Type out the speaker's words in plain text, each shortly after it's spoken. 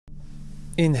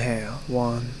Inhale,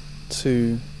 1,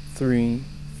 2, 3,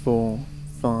 4,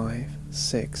 5,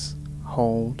 6.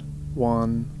 Hold,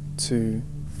 1, 2,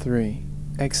 3.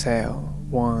 Exhale,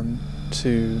 1,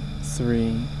 2,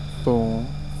 3, 4,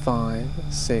 5,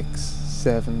 6,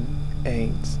 7,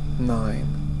 8,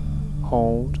 9.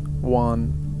 Hold,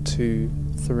 1, 2,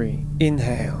 3.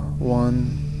 Inhale,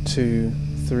 1, 2,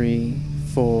 3,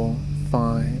 4,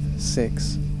 5,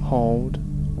 6. Hold,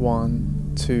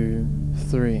 1, 2,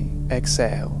 3.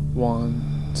 Exhale,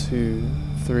 1, 2,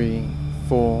 3,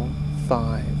 4,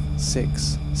 5,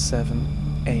 6,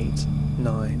 7, 8,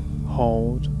 9.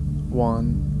 Hold,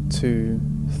 1, 2,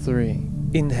 3.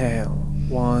 Inhale,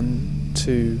 1,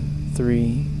 2,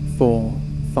 3, 4,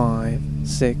 5,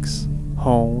 6.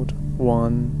 Hold,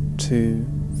 1, 2,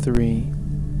 3.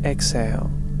 Exhale,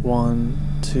 1,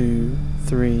 2,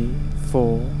 3,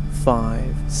 4,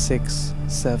 5, 6,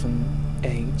 7,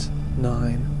 8,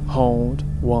 9. Hold,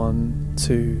 1,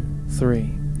 2, 3.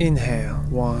 Inhale,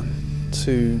 1,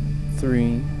 2,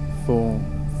 3, 4,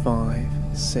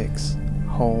 5, 6.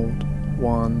 Hold,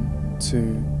 1,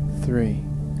 2, 3.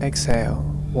 Exhale,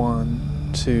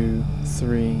 1, 2,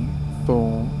 3,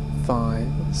 4,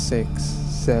 5, 6,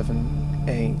 7,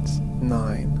 8,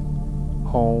 9.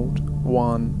 Hold,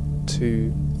 1,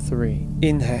 2, 3.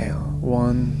 Inhale,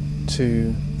 1,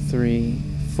 2, 3,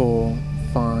 4,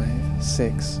 5,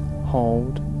 6.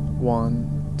 Hold,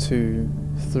 1, 2,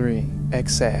 3.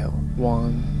 Exhale,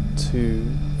 1, 2,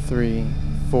 3,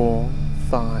 4,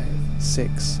 5,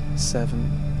 6,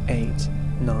 7, 8,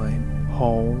 9.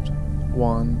 Hold,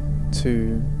 1,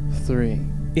 2, 3.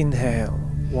 Inhale,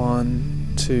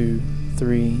 1, 2,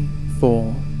 3,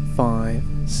 4, 5,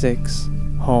 6.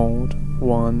 Hold,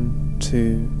 1,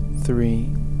 2, 3.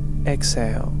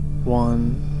 Exhale,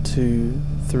 1, 2,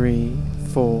 3,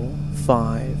 4,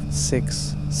 5,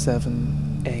 6,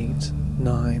 7, 8,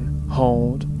 9.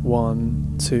 Hold,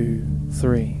 1, 2,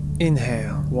 3.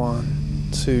 Inhale, 1,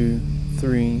 2,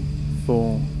 3,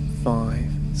 4,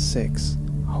 5, 6.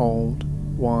 Hold,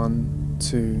 1,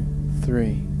 2,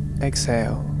 3.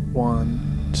 Exhale,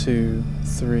 1, 2,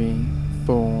 3,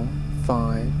 4,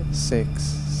 5, 6,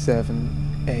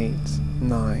 7, 8,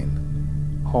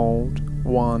 9. Hold,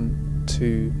 1,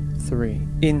 2, 3.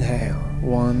 Inhale,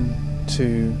 1,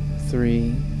 2,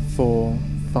 3, 4,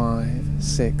 5,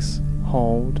 6.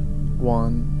 Hold,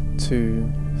 1,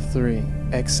 2, 3.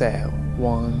 Exhale,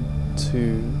 1,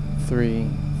 2, 3,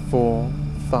 4,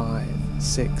 5,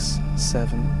 6,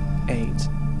 7, 8,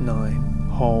 9.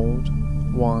 Hold,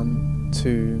 1,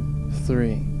 2,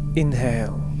 3.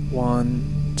 Inhale,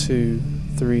 1, 2,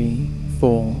 3,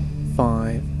 4,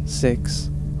 5, 6.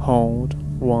 Hold,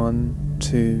 1,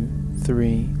 2,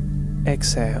 3.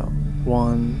 Exhale,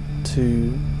 1,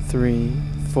 2, 3,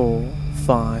 4,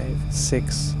 5,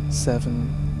 6,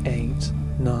 7, 8,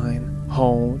 9.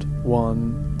 Hold,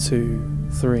 1, 2,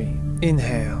 3.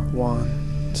 Inhale,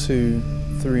 1, 2,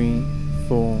 3,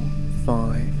 4,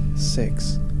 5,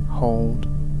 6. Hold,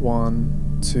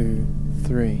 1, 2,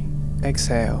 3.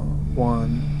 Exhale,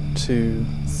 1, 2,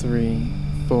 3,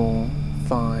 4,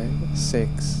 5,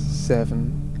 6,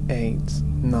 7, 8,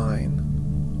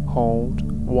 9. Hold,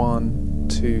 1,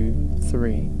 2,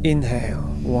 3. Inhale,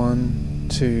 1,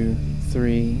 2,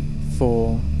 3,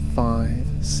 4, 5,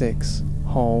 6.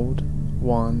 Hold,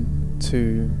 1,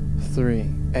 2, 3.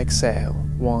 Exhale,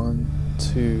 1,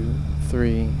 2,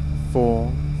 3,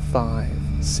 4, 5,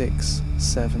 6,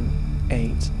 7,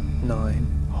 8,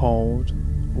 9. Hold,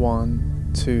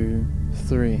 1, 2,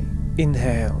 3.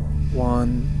 Inhale,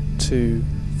 1, 2,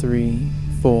 3,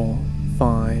 4,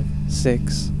 5,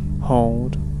 6.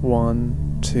 Hold,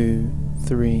 1, 2,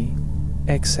 3.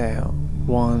 Exhale,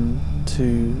 1,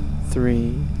 2,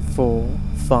 3, 4,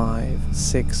 5,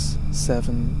 6,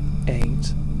 7,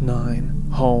 8, 9.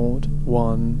 Hold,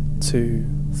 1, 2,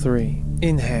 3.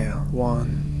 Inhale,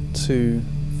 1, 2,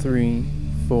 3,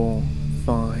 4,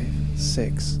 5,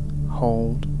 6.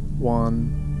 Hold,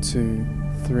 1, 2,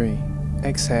 3.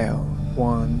 Exhale,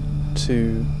 1,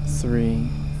 2, 3,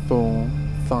 4,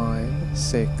 5,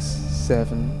 6,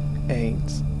 7, 8,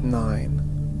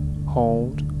 9.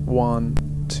 Hold, 1,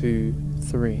 2,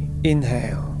 3.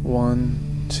 Inhale,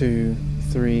 1, 2,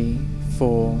 3,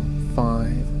 4,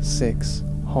 5, 6.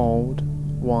 Hold,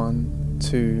 1,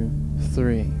 2,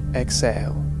 3.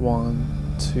 Exhale,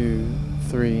 1, 2,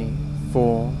 3,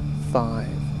 4, 5,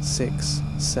 6,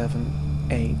 7,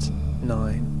 8,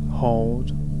 9.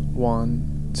 Hold,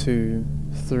 1, 2,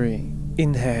 3.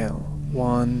 Inhale,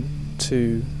 1,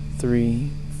 2,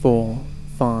 3, 4,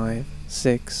 5,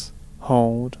 6.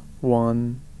 Hold,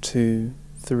 1, 2,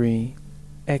 3.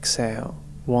 Exhale,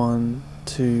 1,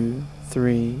 2,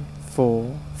 3,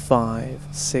 4, 5,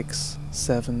 6,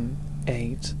 7,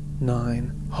 8,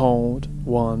 9. Hold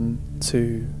 1,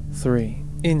 2, 3.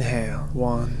 Inhale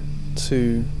 1,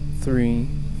 2, 3,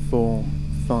 4,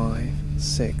 5,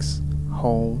 6.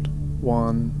 Hold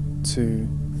 1, 2,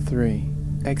 3.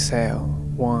 Exhale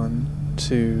 1,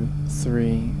 2,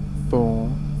 3,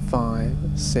 4, 5,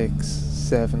 6,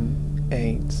 7,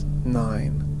 8,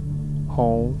 9.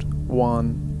 Hold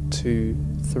 1, 2,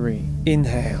 3.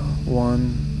 Inhale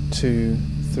 1, 2,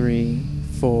 3,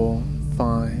 4,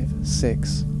 5,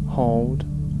 6. Hold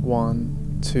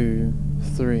 1, 2,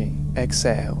 3.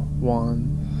 Exhale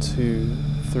 1, 2,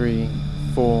 3,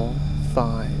 4,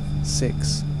 5,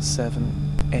 6, 7,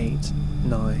 8,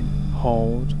 9.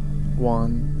 Hold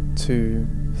 1, 2,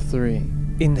 3.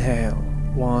 Inhale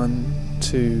 1,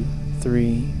 2,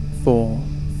 3, 4,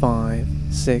 5,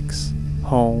 6.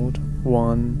 Hold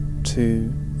 1,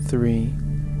 2, 3.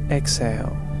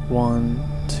 Exhale 1,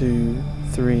 2,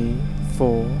 3,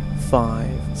 4,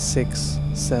 5, 6,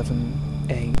 7,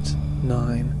 8,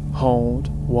 9. Hold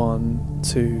 1,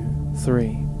 2,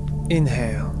 3.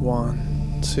 Inhale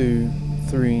 1, 2,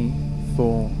 3,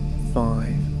 4, 5,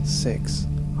 6.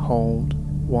 Hold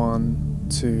 1,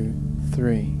 2,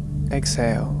 3.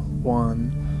 Exhale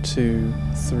 1, 2,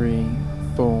 3,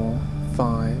 4,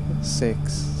 5,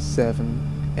 6,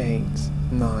 7, 8,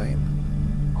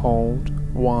 9. Hold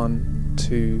 1,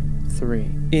 2,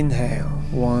 3. Inhale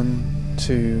 1,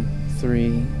 2,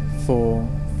 3, 4,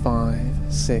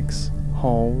 5, 6.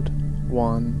 Hold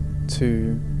 1,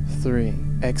 2, 3.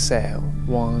 Exhale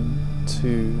 1,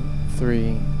 2,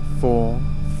 3, 4,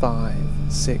 5,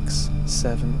 6,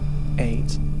 7,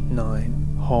 8,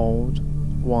 9. Hold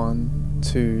 1,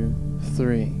 2,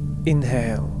 3.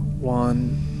 Inhale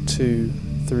 1, 2,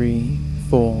 3,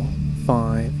 4,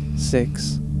 5,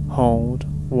 6. Hold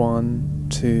 1,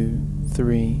 2,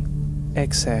 3.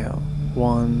 Exhale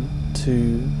 1,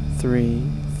 2, 3,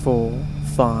 4,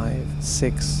 5,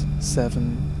 6,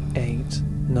 7, 8,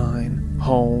 9.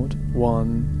 Hold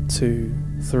 1, 2,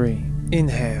 3.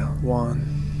 Inhale 1,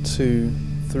 2,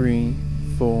 3,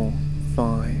 4,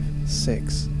 5,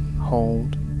 6.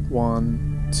 Hold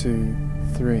 1, 2,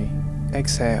 3.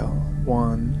 Exhale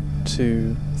 1,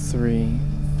 2, 3,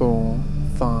 4,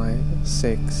 5,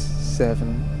 6,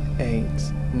 7,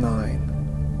 8,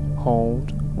 9.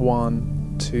 Hold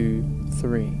 1, 2,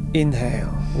 3.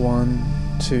 Inhale 1,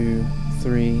 2,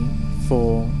 3,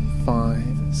 4,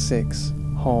 5, 6.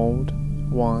 Hold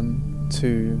 1,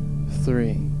 2,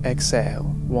 3. Exhale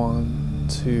 1,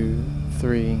 2,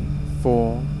 3,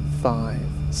 4, 5,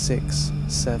 6,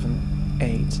 7,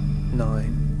 8,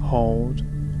 9. Hold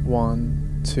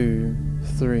 1, 2,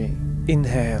 3.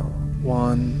 Inhale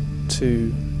 1,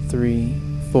 2, 3,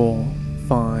 4,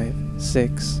 5,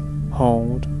 6.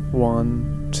 Hold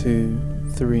 1, 2,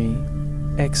 3.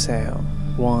 Exhale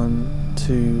 1,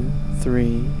 2,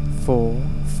 3, 4,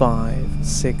 5,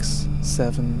 6,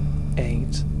 7,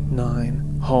 8,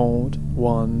 9. Hold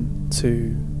 1,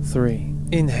 2, 3.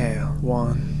 Inhale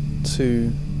 1,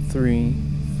 2, 3,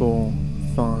 4,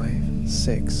 5,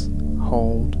 6.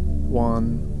 Hold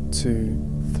 1, 2,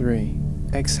 3.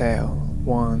 Exhale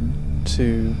 1,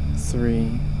 2,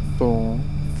 3, 4,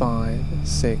 5,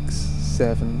 6,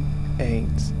 7,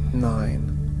 8,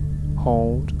 9.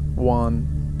 Hold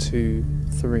 1, 2,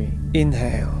 3.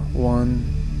 Inhale 1,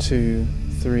 2,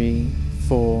 3,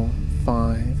 4,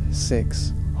 5,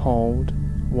 6. Hold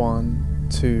 1,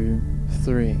 2,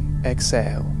 3.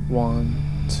 Exhale 1,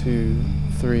 2,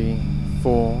 3,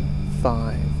 4,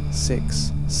 5,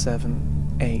 6,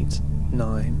 7, 8,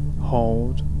 9.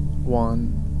 Hold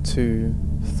 1, 2,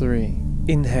 3.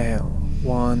 Inhale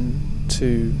 1,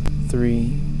 2,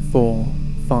 3, 4,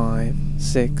 5,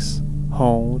 6.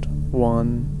 Hold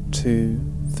 1, 2,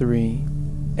 3.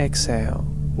 Exhale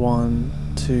 1,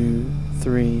 2,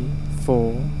 3,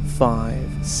 4,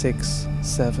 5, 6,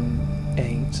 7,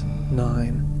 8,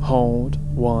 9. Hold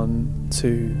 1,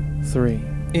 2, 3.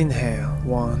 Inhale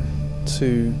 1,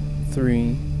 2,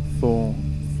 3, 4,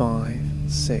 5,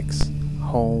 6.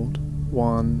 Hold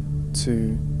 1,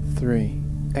 2, 3.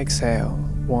 Exhale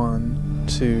 1,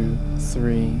 2,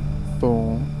 3,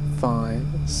 4, 5,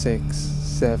 6,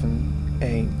 7,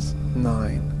 8,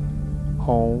 9.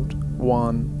 Hold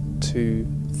 1, 2,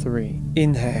 3.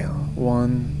 Inhale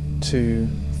 1, 2,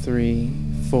 3,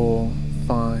 4,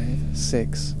 5,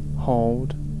 6.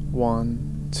 Hold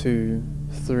 1, 2,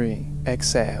 3.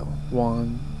 Exhale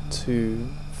 1, 2,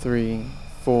 3,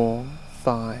 4,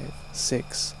 5,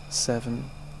 6, 7,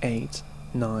 8,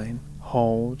 9.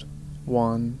 Hold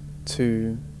 1,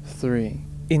 2, 3.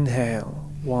 Inhale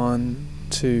 1,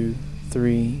 2,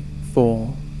 3,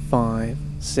 4, 5,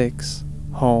 6.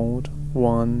 Hold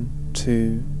 1,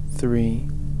 2, 3.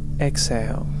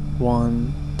 Exhale.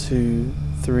 1, 2,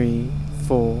 3,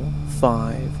 4,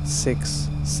 5, 6,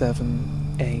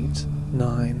 7, 8,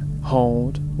 9.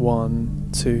 Hold. 1,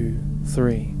 2,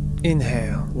 3.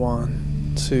 Inhale.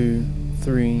 1, 2,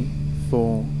 3,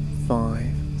 4, 5,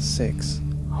 6.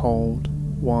 Hold.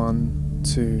 1,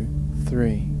 2,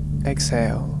 3.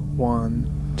 Exhale.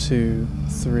 1, 2,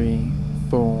 3,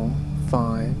 4,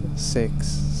 5, 6,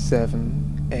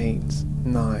 7, 8,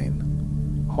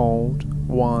 9. Hold.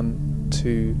 1,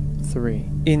 2, 3.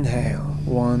 Inhale.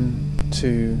 1,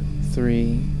 2,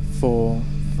 3, 4,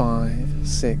 5,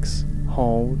 6.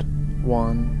 Hold.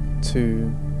 1,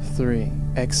 2, 3.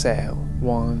 Exhale.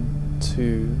 1,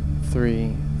 2,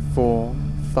 3, 4,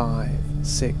 5,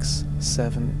 6,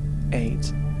 7,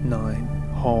 8, 9.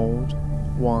 Hold.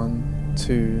 1,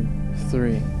 2,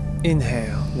 3.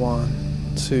 Inhale. 1,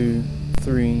 2,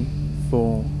 3,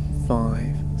 4,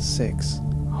 5, 6.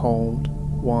 Hold.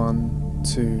 1,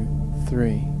 2,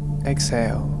 3.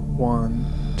 Exhale. 1,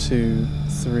 2,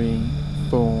 3,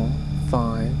 4,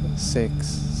 5, 6,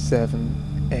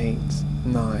 7, 8,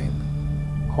 9.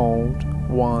 Hold.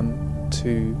 1,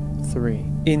 2, 3.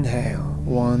 Inhale.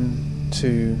 1,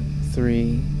 2,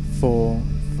 3, 4,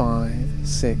 5,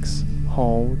 6.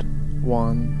 Hold.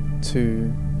 1,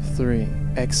 2, 3.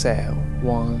 Exhale.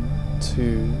 1,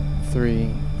 2, 3,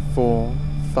 4,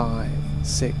 5,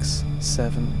 6,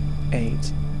 7,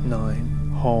 8,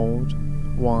 9. Hold.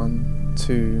 1,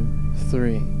 2,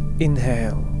 3.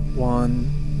 Inhale.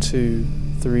 1, 2,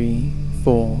 3,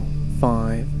 4,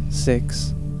 5,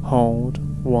 6. Hold.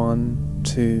 1,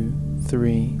 2,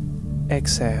 3.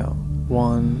 Exhale.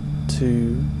 1,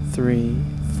 2, 3,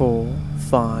 4,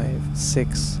 5,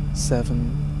 6,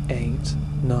 7, 8,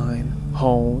 9.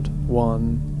 Hold.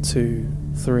 1, 2,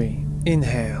 3.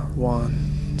 Inhale.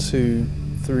 1, 2,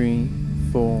 3,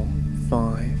 4,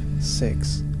 5,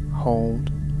 6.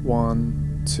 Hold.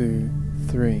 1, 2,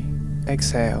 3.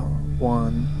 Exhale.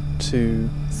 1, 2,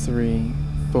 3,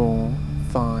 4,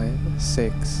 5,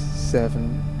 6,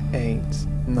 7, 8,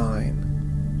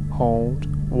 9. Hold.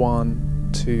 1,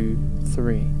 2,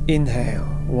 3. Inhale.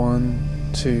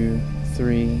 1, 2,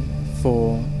 3,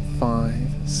 4, 5,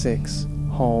 6.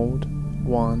 Hold.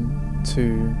 1,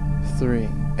 2, 3.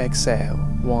 Exhale.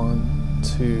 1,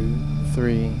 2,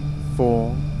 3,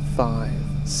 4, 5,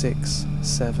 6,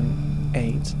 7,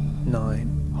 8,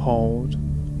 9. Hold.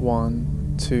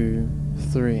 1, 2,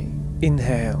 3.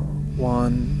 Inhale.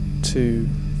 1, 2,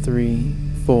 3,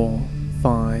 4,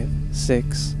 5,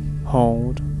 6.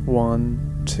 Hold.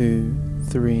 1, 2,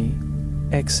 3.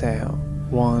 Exhale.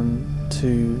 1,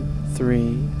 2,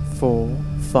 3, 4,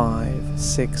 5,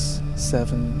 6,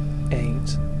 7,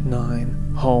 8,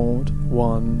 9. Hold.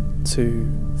 1, 2,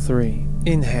 3.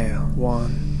 Inhale.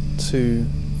 1, 2,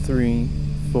 3,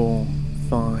 4,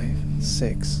 5,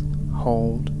 6.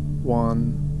 Hold.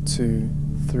 1, 2,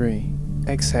 3.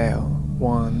 Exhale.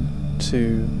 1,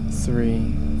 2,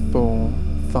 3, 4,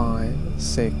 5,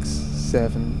 6,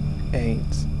 7,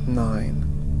 8,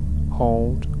 9.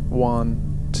 Hold.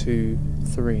 1, 2,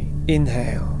 3.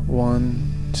 Inhale.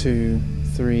 1, 2,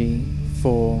 3,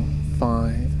 4,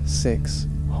 5, 6.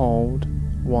 Hold.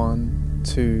 1,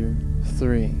 2,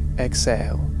 3.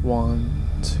 Exhale. 1,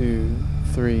 2,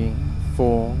 3,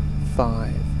 4,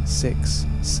 5, 6,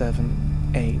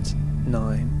 7, 8,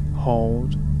 9.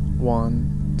 Hold.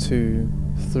 1, 2,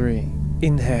 3.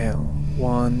 Inhale.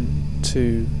 1,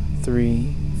 2,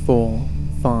 3, 4,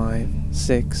 5,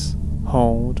 6.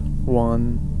 Hold.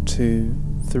 1, 2,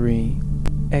 3.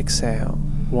 Exhale.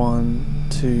 1,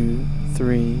 2,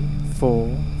 3,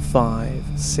 4, 5,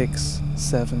 6,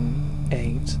 7,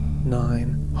 8,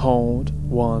 9. Hold.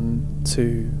 1,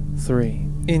 2, 3.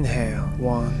 Inhale.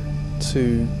 1,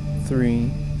 2,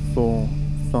 3, 4,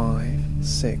 5,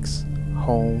 6.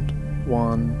 Hold.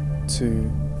 1,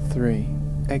 2, 3.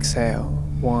 Exhale.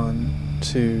 1,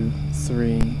 2,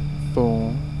 3,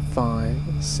 4,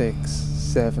 5, 6,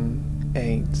 7,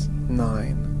 8,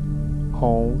 9.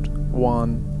 Hold.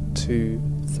 1, 2,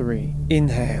 3.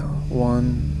 Inhale.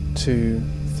 1, 2,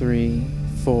 3,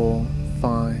 4,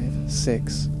 5,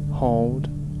 6. Hold.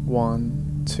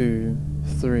 1, 2,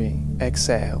 3.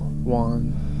 Exhale.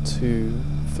 1, 2,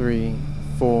 3,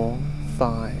 4,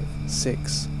 5,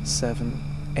 6, 7,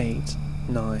 8,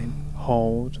 9.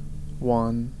 Hold.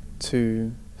 1,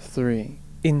 2, 3.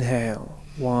 Inhale.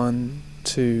 1,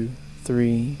 2,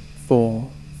 3, 4,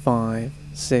 5,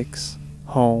 6.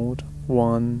 Hold.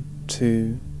 1,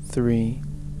 2, 3.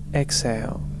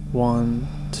 Exhale. 1,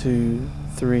 2,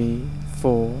 3,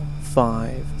 4,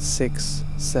 5, 6,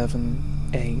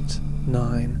 7, 8,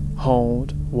 9.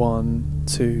 Hold. 1,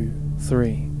 2,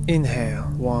 3. Inhale.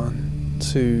 1,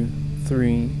 2,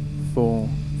 3, 4,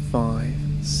 5,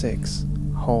 6.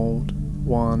 Hold.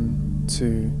 1,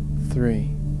 2,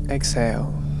 3.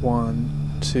 Exhale.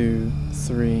 1, 2,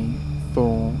 3,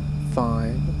 4,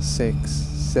 5, 6,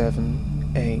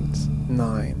 7, 8,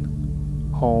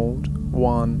 9. Hold.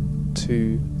 1,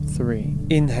 2, 3.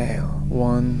 Inhale.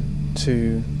 1,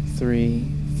 2, 3,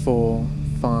 4,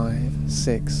 5,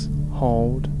 6.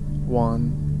 Hold.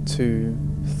 1, 2,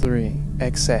 3.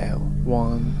 Exhale.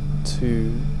 1,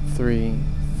 2, 3,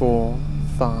 4,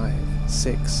 5,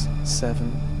 6,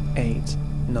 7, 8,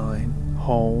 9.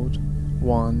 Hold.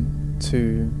 1,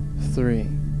 2, 3.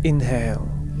 Inhale.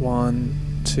 1,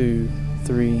 2,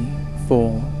 3,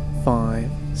 4, 5,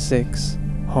 6.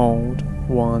 Hold.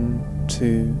 1,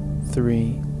 2,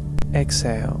 3.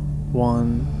 Exhale.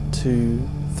 1, 2,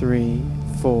 3,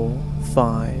 4,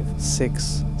 5,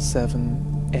 6,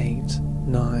 7, 8,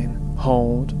 9.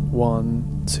 Hold.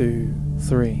 1, 2,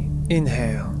 3.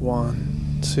 Inhale.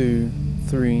 1, 2,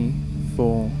 3,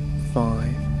 4,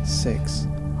 5, 6.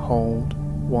 Hold.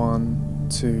 1,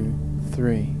 2,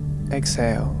 3.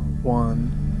 Exhale.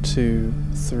 1, 2,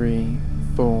 3,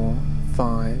 4,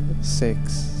 5,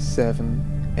 6,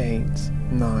 7, 8,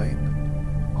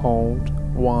 9. Hold.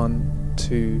 1,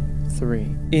 2,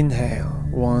 3. Inhale.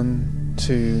 1,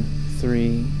 2,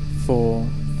 3, 4,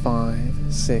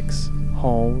 5, 6.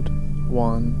 Hold.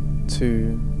 1,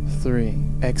 2, 3.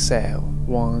 Exhale.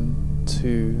 1,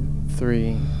 2,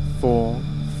 3, 4,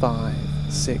 5,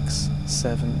 6,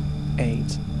 7,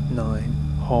 8, 9.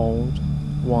 Hold.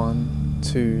 1,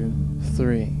 2,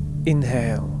 3.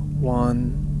 Inhale.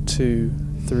 1, 2,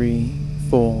 3,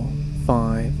 4,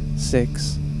 5,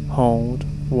 6. Hold.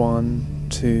 1,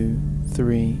 2,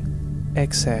 3.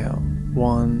 Exhale.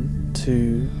 1,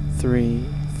 2, 3,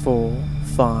 4,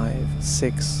 5,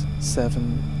 6,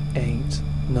 7, 8,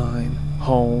 9.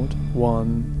 Hold.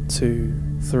 1, 2,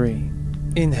 3.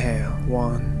 Inhale.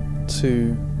 1,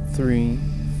 2, 3,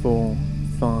 4,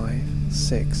 5,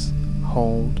 6.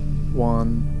 Hold.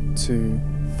 1, 2,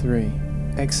 3.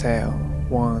 Exhale.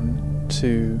 1,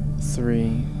 2,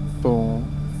 3, 4,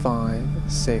 5,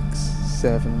 6,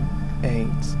 7, 8,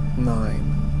 9.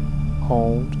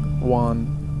 Hold.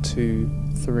 1, 2,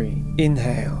 3.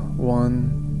 Inhale.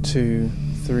 1, 2,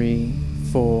 3,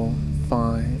 4,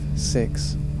 5,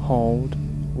 6. Hold.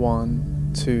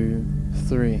 1, 2,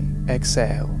 3.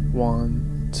 Exhale.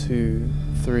 1, 2,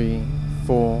 3,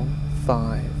 4,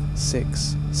 5,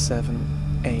 6, 7,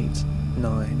 8,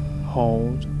 9.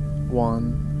 Hold.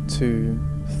 1, 2,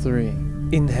 3.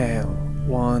 Inhale.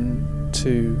 1,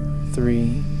 2,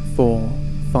 3, 4,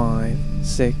 5,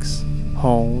 6.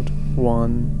 Hold.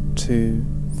 1, 2,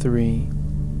 3.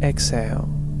 Exhale.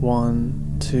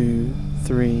 1, 2,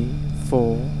 3,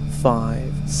 4,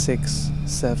 5, 6,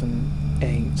 7,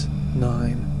 8,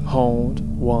 9. Hold.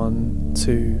 1,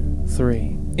 2,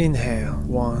 3. Inhale.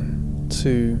 1,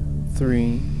 2,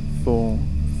 3, 4,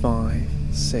 5,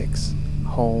 6.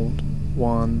 Hold.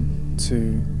 1,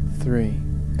 2, 3.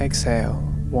 Exhale.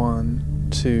 1,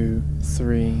 2,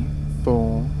 3,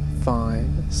 4, 5,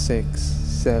 6,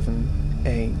 7,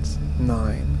 8,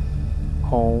 9.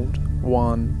 Hold.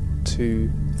 1, 2,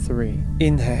 3.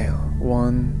 Inhale.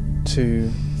 1,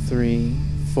 2, 3,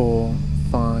 4,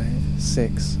 5,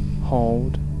 6.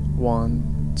 Hold.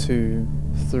 1, 2,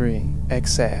 3.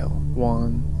 Exhale.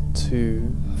 1,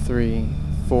 2, 3,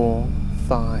 4,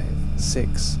 5,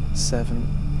 6,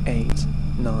 7, 8,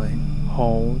 9.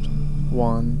 Hold.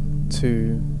 1,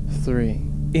 2, 3.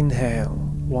 Inhale.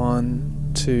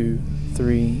 1, 2,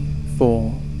 3,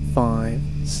 4, 5,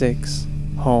 6.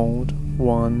 Hold.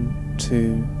 1,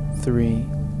 2, 3.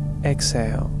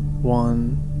 Exhale.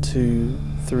 1, 2,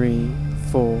 3,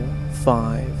 4,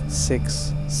 5,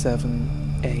 6,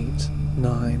 7, 8,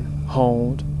 9.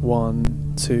 Hold.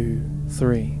 1, 2,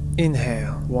 3.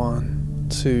 Inhale. 1,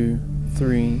 2,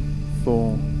 3,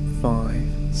 4,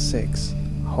 5, 6.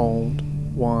 Hold.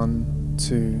 1,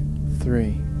 2,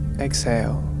 3.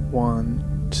 Exhale.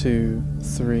 1, 2,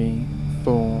 3,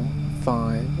 4,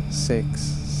 5, 6,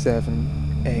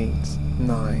 7, 8,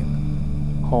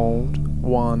 9. Hold.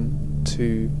 1,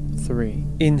 2, 3.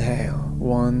 Inhale.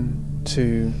 1,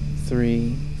 2,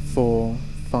 3, 4,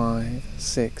 5,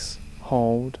 6.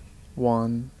 Hold.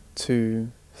 1, 2,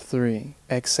 3.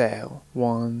 Exhale.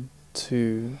 1,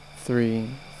 2, 3,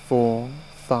 4,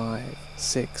 5,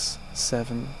 6,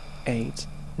 7, 8,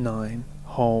 9.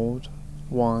 Hold.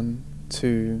 1,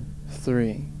 2,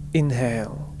 3.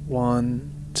 Inhale.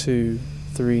 1, 2,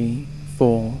 3,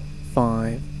 4,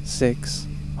 5, 6.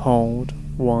 Hold.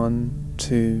 1,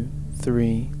 2,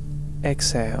 3.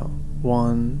 Exhale.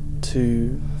 1,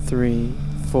 2, 3,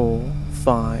 4,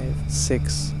 5,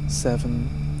 6,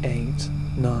 7, 8,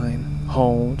 9.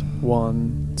 Hold.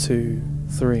 1, 2,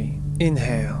 3.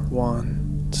 Inhale.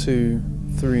 1, 2,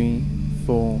 3,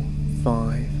 4,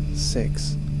 5,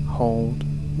 6. Hold.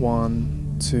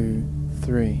 1, 2,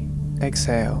 3.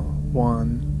 Exhale.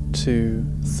 1, 2,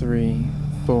 3,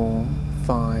 4,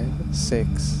 5,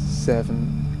 6,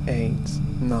 7, 8,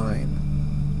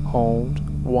 9. Hold.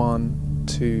 1,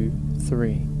 2,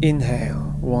 3.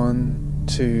 Inhale. 1,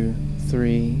 2,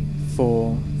 3,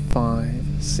 4, 5,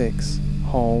 6.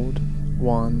 Hold.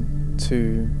 1,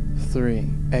 2, 3.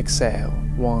 Exhale.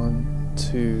 1,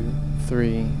 2,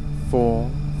 3, 4,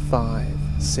 5,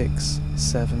 6,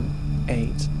 7,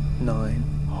 8, 9.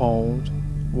 Hold.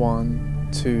 1,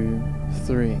 2,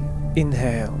 3.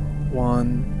 Inhale.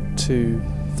 1, 2,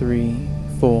 3,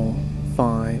 4,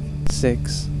 5,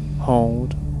 6.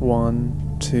 Hold.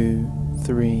 1, 2,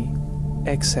 3.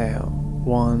 Exhale.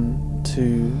 1,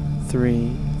 2,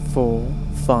 3, 4,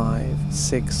 5,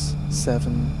 6,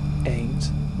 7,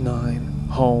 8, 9.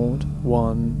 Hold.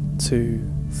 1, 2,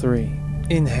 3.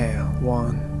 Inhale.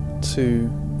 1, 2,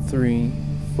 3,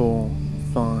 4,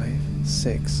 5,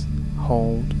 6.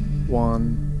 Hold.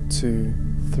 1, 2,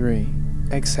 3.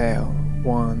 Exhale.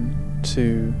 1,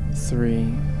 2,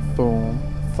 3, 4,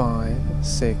 5,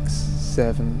 6,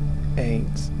 7,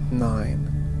 8,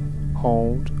 9.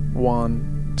 Hold.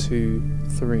 1, 2,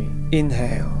 3.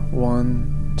 Inhale.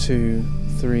 1, 2,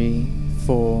 3,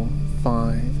 4,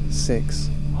 5, 6.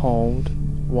 Hold.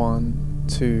 1,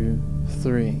 2,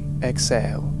 3.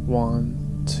 Exhale.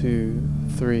 1, 2,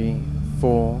 3,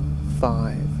 4,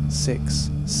 5, 6,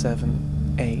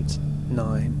 7, 8,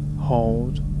 9.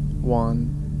 Hold.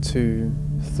 1, 2,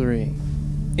 3.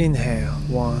 Inhale.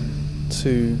 1,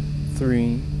 2,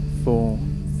 3, 4,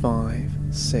 5,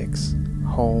 6.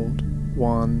 Hold.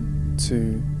 1,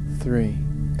 2, 3.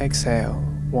 Exhale.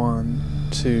 1,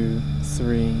 2,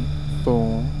 3,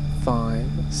 4, 5,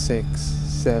 6,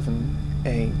 7,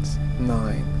 8,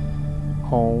 9.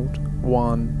 Hold.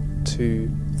 1,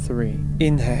 2, 3.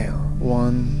 Inhale.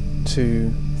 1,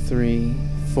 2, 3,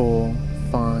 4,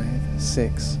 5,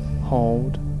 6.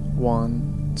 Hold.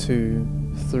 1, 2,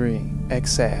 3.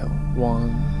 Exhale.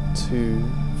 1, 2,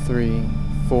 3,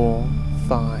 4,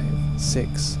 5,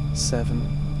 6, 7,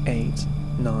 8,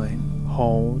 9.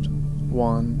 Hold.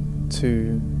 1,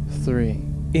 2, 3.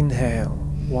 Inhale.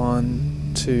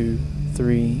 1, 2,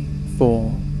 3,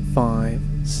 4, 5,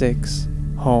 6.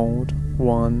 Hold.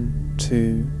 1,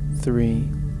 2, 3.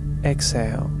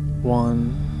 Exhale.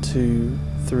 1, 2,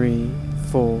 3,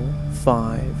 4,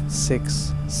 5,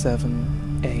 6,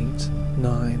 7, 8,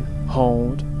 9.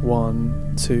 Hold.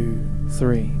 1, 2,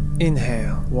 3.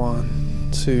 Inhale.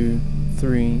 1, 2,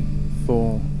 3,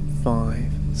 4,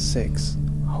 5, 6.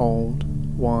 Hold.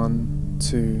 1,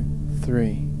 2,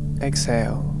 3.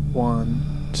 Exhale. 1,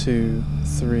 2,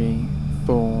 3,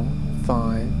 4,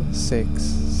 5, 6,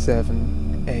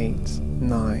 7, 8,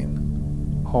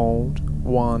 9. Hold.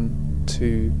 1,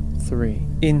 2, 3.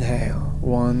 Inhale.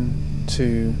 1,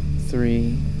 2,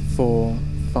 3, 4,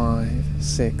 5,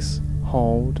 6.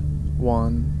 Hold.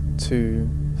 1, 2,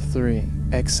 3.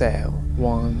 Exhale.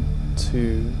 1,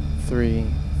 2, 3,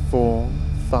 4,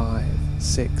 5,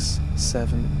 6,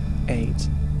 7, 8,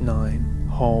 9.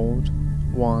 Hold.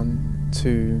 1,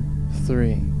 2,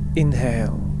 3.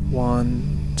 Inhale.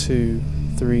 1, 2,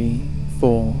 3,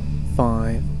 4,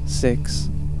 5, 6.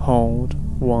 Hold.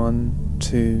 1,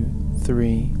 2,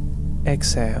 3.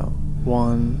 Exhale.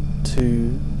 1,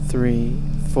 2, 3,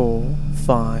 4,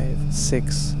 5,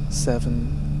 6,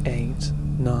 7, 8,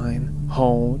 9.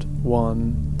 Hold.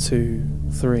 1, 2,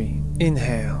 3.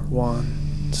 Inhale. 1,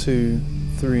 2,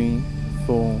 3,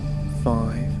 4,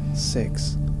 5,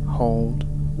 6. Hold.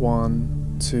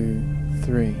 1, 2,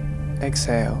 3.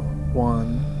 Exhale.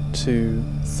 1, 2,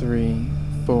 3,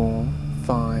 4,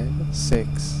 5,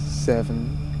 6,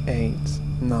 7, 8,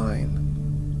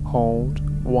 9. Hold.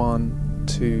 1,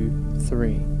 2,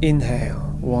 3. Inhale.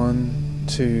 1,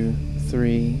 2,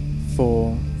 3,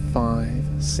 4,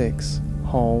 5, 6.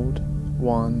 Hold.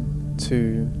 1,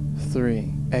 2,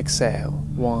 3. Exhale.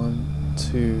 1,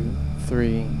 2,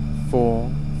 3, 4,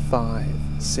 5,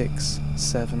 6,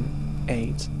 7,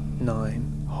 8,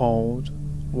 9. Hold.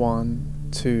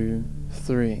 1, 2,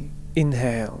 3.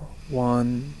 Inhale.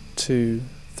 1, 2,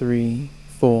 3,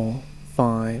 4,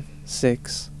 5,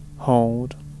 6.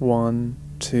 Hold. 1,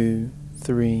 2,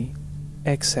 3.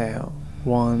 Exhale.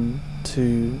 1,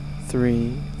 2,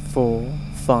 3, 4,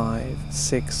 5,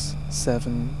 6,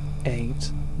 7,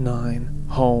 8, 9.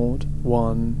 Hold.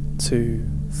 1, 2,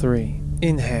 3.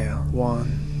 Inhale.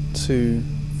 1, 2,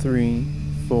 3,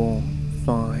 4,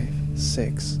 5,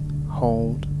 6.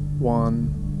 hold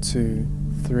 1, 2,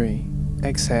 3.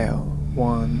 Exhale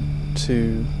 1,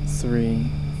 2,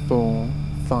 3, 4,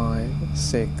 5,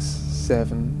 6,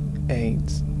 7,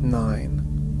 8,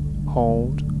 9.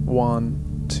 Hold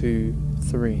 1, 2,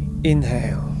 3.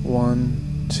 Inhale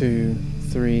 1, 2,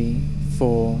 3,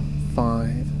 4,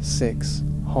 5, 6.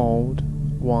 Hold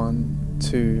 1,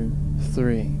 2,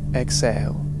 3.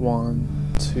 Exhale 1,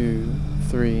 2,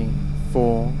 3,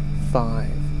 4, 5,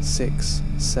 6,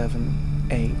 7,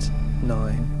 8,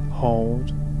 9.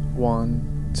 Hold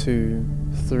 1, 2,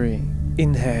 3.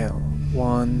 Inhale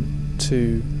 1,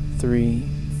 2, 3,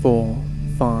 4,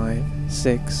 5,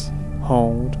 6.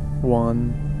 Hold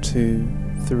 1, 2,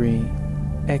 3.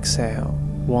 Exhale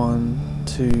 1,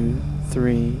 2,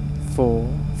 3, 4,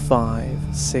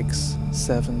 5, 6,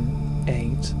 7,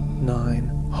 8, 9.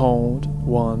 Hold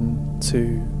 1,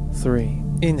 2, 3.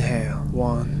 Inhale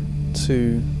 1,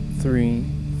 2, 3,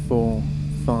 4,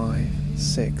 5,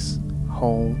 6.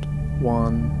 Hold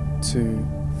 1, 2,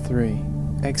 3.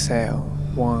 Exhale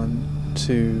 1,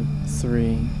 2,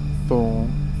 3, 4,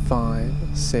 5,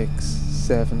 6,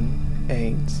 7,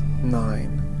 8,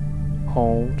 9.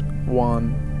 Hold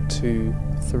 1, 2,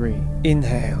 3.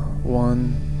 Inhale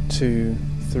 1, 2,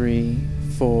 3,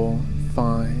 4,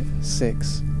 5,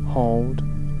 6. Hold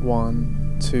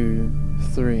 1, 2,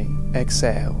 3.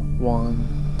 Exhale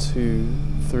 1, 2,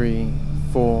 3,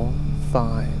 4,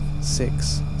 5,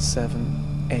 6,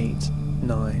 7, 8,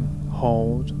 9.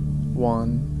 Hold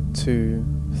 1, 2,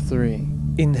 3.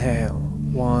 Inhale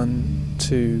 1,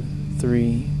 2,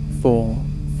 3, 4,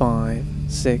 5,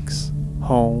 6.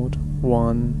 Hold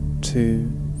 1,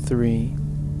 2, 3.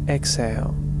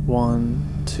 Exhale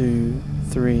 1, 2,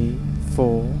 3,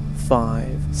 4,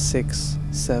 5, 6,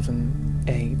 7,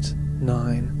 8,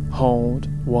 9. Hold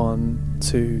 1,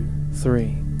 2,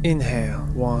 3. Inhale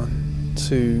 1,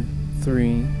 2,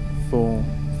 3, 4,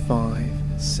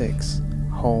 5, 6.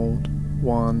 Hold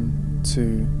 1,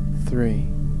 2, 3.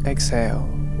 Exhale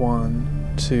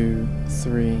 1, 2,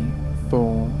 3,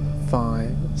 4,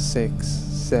 5, 6,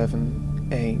 7,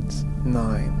 8,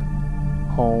 9.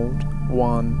 Hold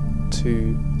 1,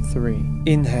 2, 3.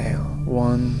 Inhale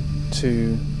 1,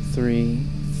 2, 3,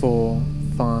 4,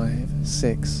 5,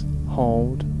 6.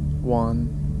 Hold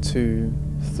 1, 2,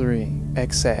 3.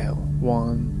 Exhale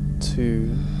 1,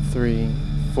 2, 3,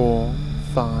 4,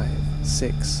 5,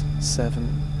 6,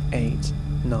 7, 8,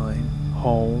 9.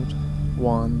 Hold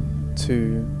 1,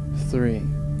 2, 3.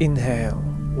 Inhale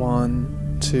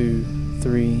 1, 2,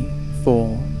 3,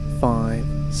 4, 5,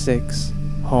 6.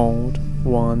 Hold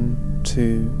 1,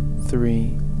 2,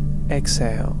 3.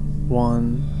 Exhale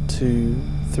 1, 2,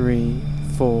 3,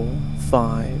 4,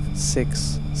 5,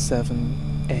 6,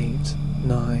 7, 8,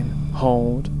 9.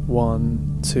 Hold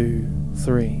 1, 2,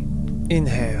 3.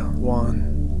 Inhale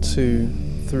 1, 2,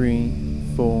 3,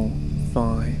 4,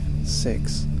 5,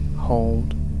 6.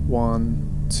 Hold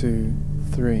 1, 2,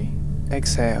 3.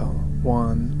 Exhale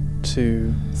 1,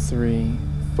 2, 3,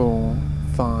 4,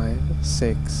 5,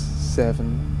 6,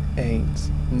 7, 8,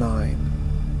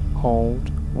 9.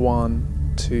 Hold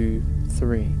 1, 2,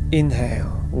 3.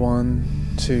 Inhale 1,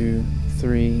 2,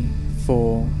 3,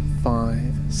 4,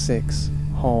 5, 6.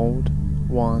 Hold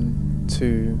 1,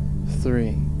 2,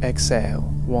 3. Exhale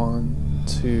 1,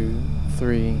 2,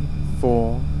 3,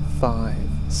 4, 5,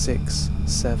 6,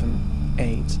 7,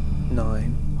 8,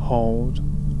 9. Hold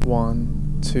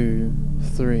 1, 2,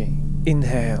 3.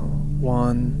 Inhale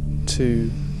 1,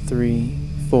 2, 3,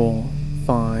 4,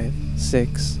 5,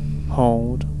 6.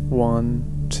 Hold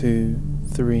 1, 2,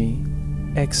 3.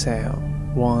 Exhale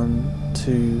 1,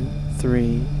 2,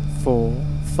 3, 4,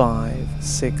 5,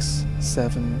 6,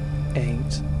 7,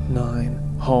 8,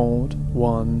 9. Hold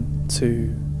 1,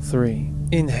 2, 3.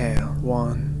 Inhale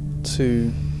 1,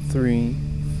 2, 3,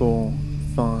 4,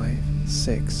 5,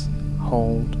 6.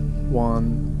 Hold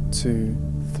 1, 2,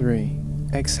 3.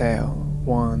 Exhale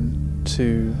 1,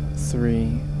 2,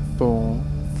 3, 4,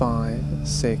 5,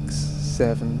 6,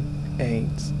 7, 8,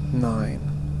 9.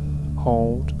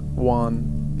 Hold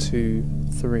 1, 2,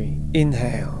 3.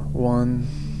 Inhale 1,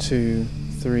 2,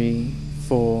 3,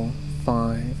 4,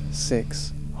 5,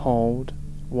 6. Hold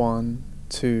 1,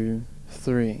 2,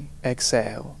 3.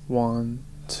 Exhale 1,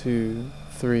 2,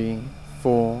 3,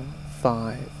 4,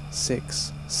 5,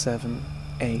 6, 7,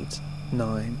 8,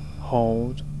 9.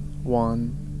 Hold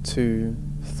 1, 2,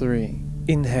 3.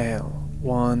 Inhale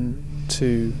 1,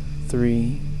 2,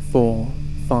 3, 4,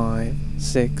 5,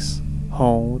 6.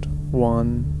 Hold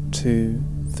 1, 2,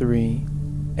 3.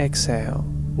 Exhale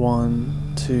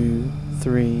 1, 2,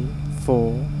 3,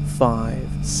 4,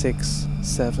 5, 6,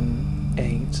 7,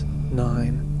 8,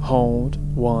 9. Hold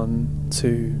 1,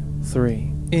 2,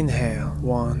 3. Inhale.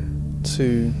 1,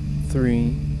 2,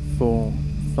 3, 4,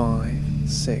 5,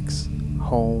 6.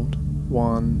 Hold.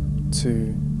 1,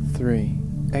 2, 3.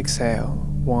 Exhale.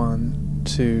 1,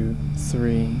 2,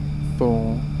 3,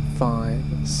 4,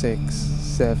 5, 6,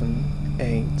 7,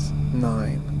 8,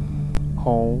 9.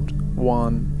 Hold.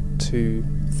 1, 2,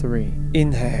 3.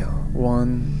 Inhale.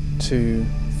 1, 2,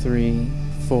 3,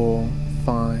 4,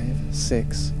 5,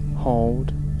 6.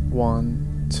 Hold.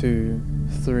 1, 2,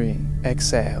 3.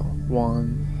 Exhale.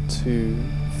 1, 2,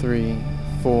 3,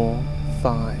 4,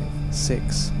 5,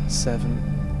 6,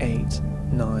 7, 8,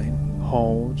 9.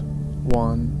 Hold.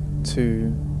 1,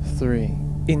 2, 3.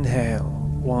 Inhale.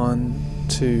 1,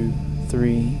 2,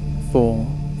 3, 4,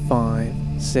 5,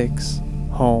 6.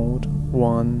 Hold.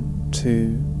 1,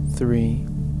 2, 3.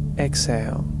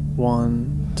 Exhale.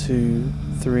 1, 2,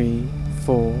 3,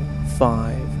 4,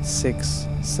 5, 6,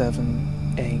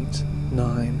 7, 8,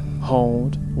 9.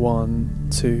 Hold. 1,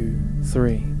 2,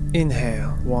 3.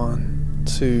 Inhale. 1,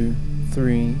 2,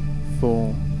 3,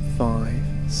 4, 5,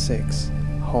 6.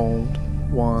 Hold.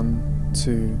 1,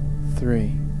 2,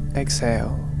 3.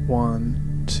 Exhale.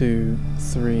 1, 2,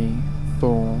 3,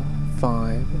 4,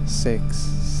 5, 6,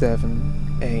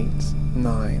 7, 8,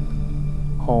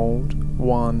 9. Hold.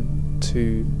 1,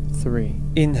 2, 3.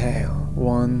 Inhale.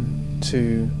 1,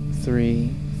 2,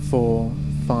 3, 4,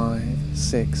 5,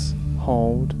 6.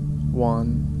 Hold.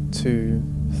 1, 2,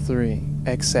 3.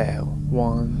 Exhale.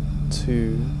 1,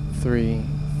 2, 3,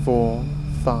 4,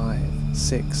 5,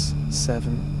 6,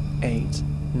 7, 8,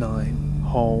 9.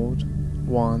 Hold.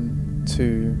 1,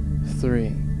 2,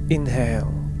 3.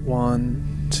 Inhale.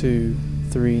 1, 2,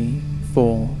 3,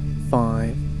 4,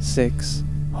 5, 6.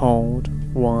 Hold.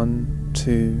 1,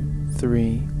 2,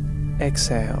 3.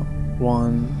 Exhale.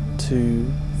 1, 2,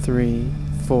 3,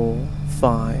 4,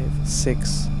 5,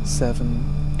 6,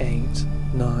 7, 8,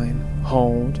 9.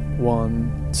 Hold.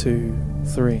 1, 2,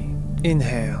 3.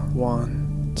 Inhale.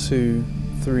 1, 2,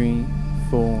 3,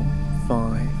 4,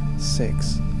 5,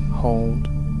 6. Hold.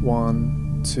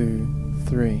 1, 2,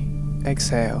 3.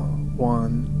 Exhale.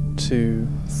 1, 2,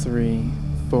 3,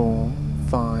 4,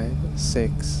 5,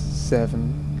 6,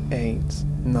 7, 8,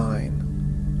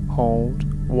 9. Hold.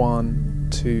 1,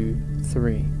 2,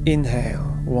 3.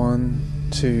 Inhale. 1,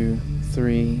 2,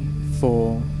 3,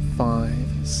 4, 5,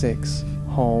 6.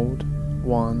 Hold.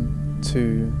 1,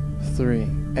 2, 3.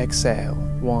 Exhale.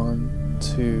 1,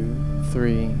 2,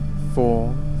 3,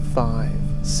 4, 5,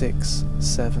 6,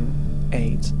 7,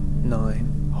 8,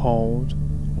 9. Hold.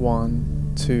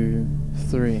 1, 2,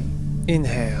 3.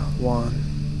 Inhale. 1,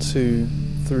 2,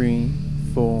 3,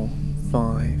 4,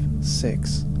 5,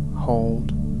 6.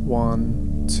 Hold.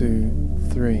 1, 2,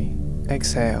 3.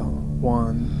 Exhale.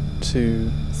 1,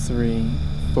 2, 3,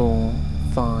 4,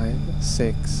 5,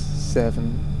 6,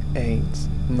 7, 8,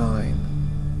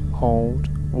 9. Hold.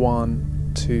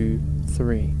 1, 2,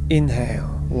 3. Inhale.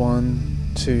 1,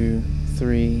 2,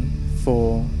 3,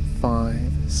 4,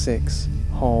 5, 6.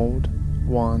 Hold.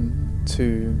 1,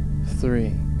 2,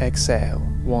 3. Exhale.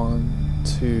 1,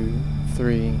 2,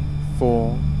 3,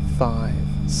 4, 5,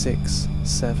 6,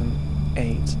 7,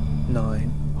 8,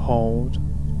 9. Hold.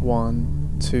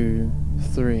 1, 2,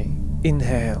 3.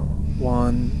 Inhale.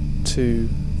 1, 2,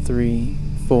 3,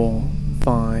 4,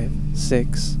 5,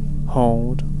 6.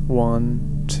 Hold.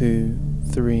 1, 2,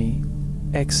 3.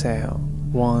 Exhale.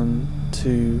 1,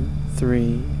 2,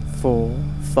 3, 4,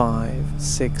 5,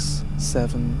 6,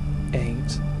 7,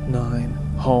 8, 9.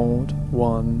 Hold.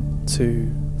 1,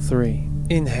 2, 3.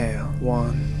 Inhale.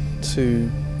 1,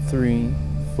 2, 3,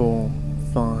 4,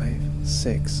 5,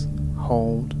 6.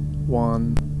 Hold.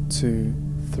 1, 2,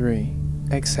 3.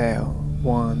 Exhale.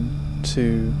 1,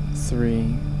 2,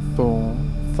 3, 4,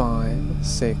 5,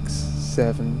 6,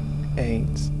 7,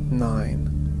 8,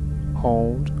 9.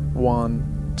 Hold.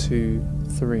 1, 2,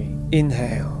 3.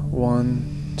 Inhale.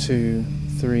 1, 2,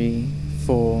 3,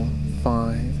 4,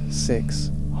 5,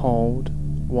 6. Hold.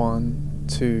 1,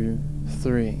 2,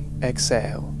 3.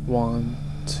 Exhale. 1,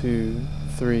 2,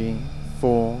 3,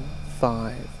 4,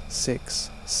 5, 6,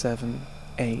 7,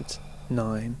 8,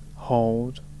 9.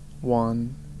 Hold.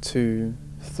 1, 2,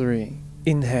 3.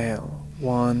 Inhale.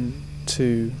 1,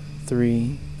 2,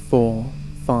 3, 4,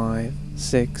 5,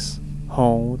 6.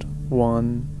 Hold.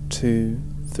 1, 2,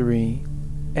 3.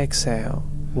 Exhale.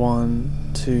 1,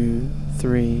 2,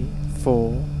 3,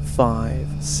 4, 5,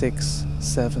 6,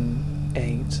 7,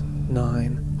 8,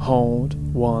 9. Hold.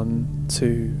 1,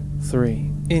 2,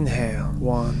 3. Inhale.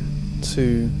 1,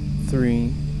 2,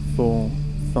 3, 4,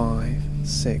 5,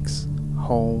 6.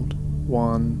 Hold.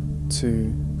 1,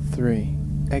 2, 3.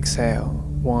 Exhale.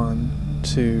 1,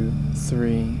 2,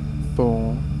 3,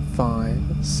 4,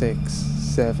 5, 6,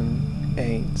 7,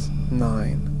 8,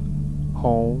 9.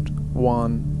 Hold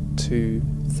 1, 2,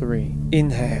 3.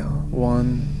 Inhale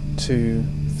 1, 2,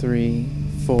 3,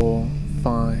 4,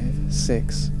 5,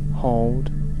 6.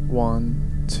 Hold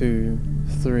 1, 2,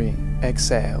 3.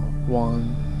 Exhale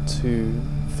 1, 2,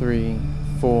 3,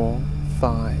 4,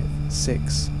 5,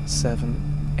 6,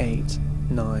 7, 8,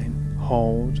 9.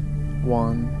 Hold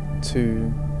 1,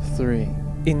 2, 3.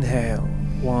 Inhale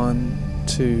 1,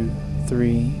 2,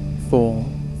 3, 4,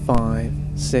 5,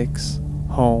 6.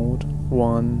 Hold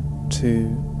 1,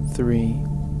 2, 3.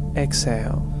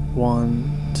 Exhale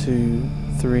 1, 2,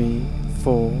 3,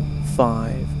 4,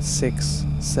 5, 6,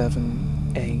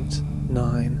 7, 8,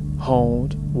 9.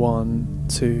 Hold 1,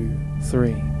 2,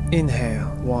 3. Inhale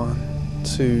 1,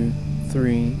 2,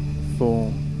 3,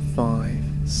 4, 5,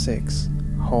 6.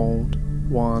 Hold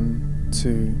 1,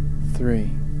 2,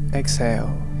 3. Exhale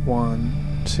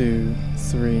 1, 2,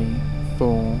 3,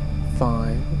 4,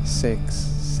 5, 6,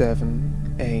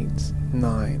 7, 8,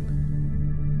 9.